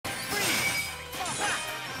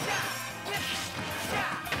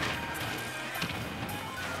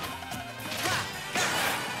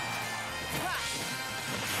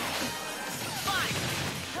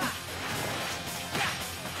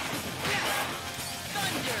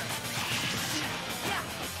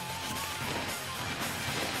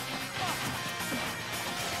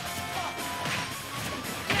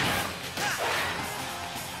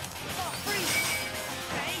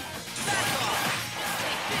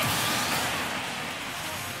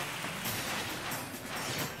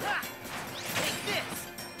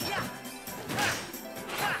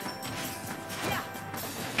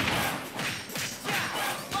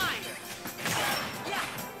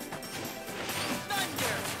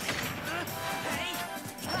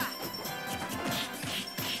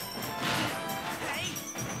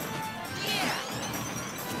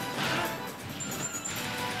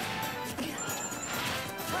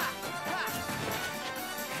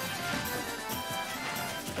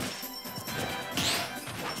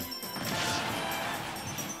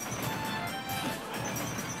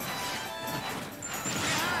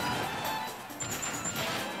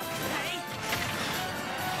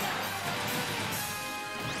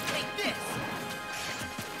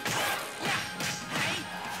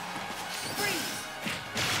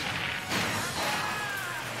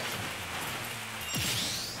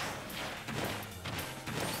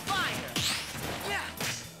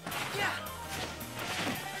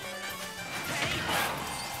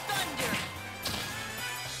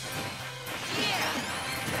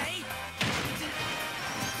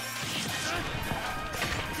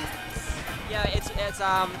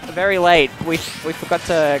very late. We forgot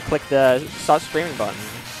to click the start streaming button.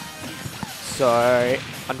 So,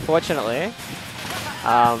 unfortunately,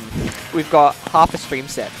 we've got half a stream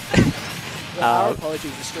set. Our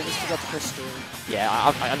apologies, the streamers forgot to press stream. Yeah,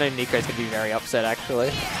 I know Nico's going to be very upset,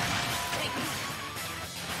 actually.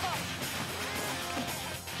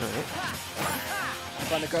 Alright.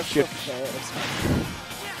 Trying to go for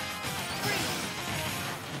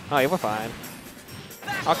Oh, yeah, we're fine.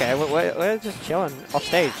 Okay, we're just chilling off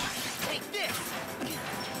stage.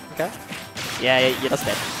 Okay. Yeah, that's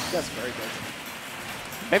dead. That's very good.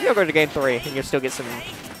 Maybe I'll go to game 3 and you'll still get some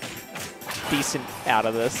decent out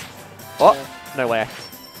of this. Oh, yeah. No way.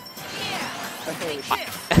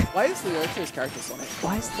 Why is the Yoko's character Sonic?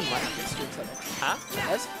 Why is the mic stream Sonic? Huh?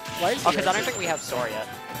 Why is because I don't think we have Sora yet.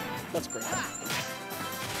 That's great.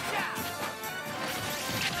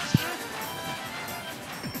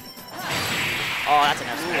 Oh, that's an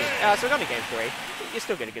estimate. So we're going to game 3. You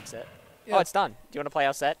still get a good set. Yeah. Oh, it's done. Do you want to play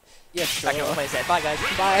our set? Yes, sure. Okay, we'll play a set. Bye, guys.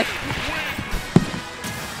 Bye.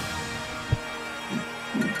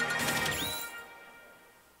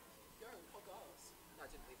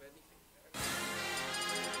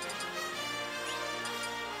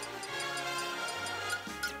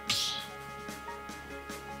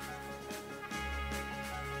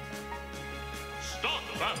 Start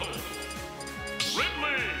battle.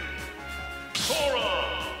 Ridley. Sora.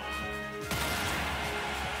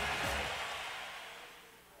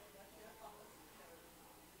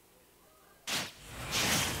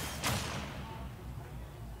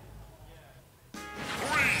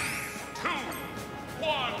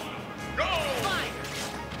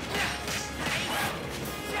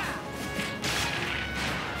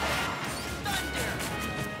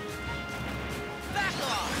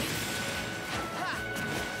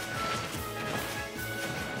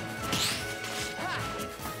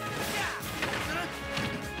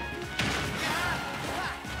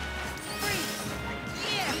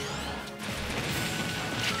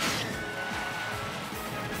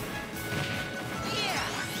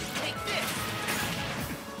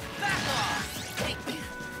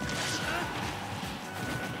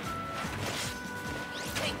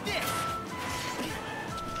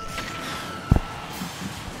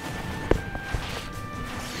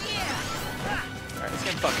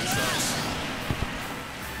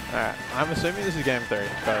 Alright, I'm assuming this is game 3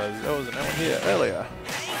 because there was no one here earlier.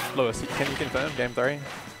 Lewis, can you confirm game 3?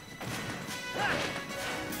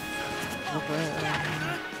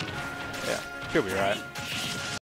 Yeah, she'll be right.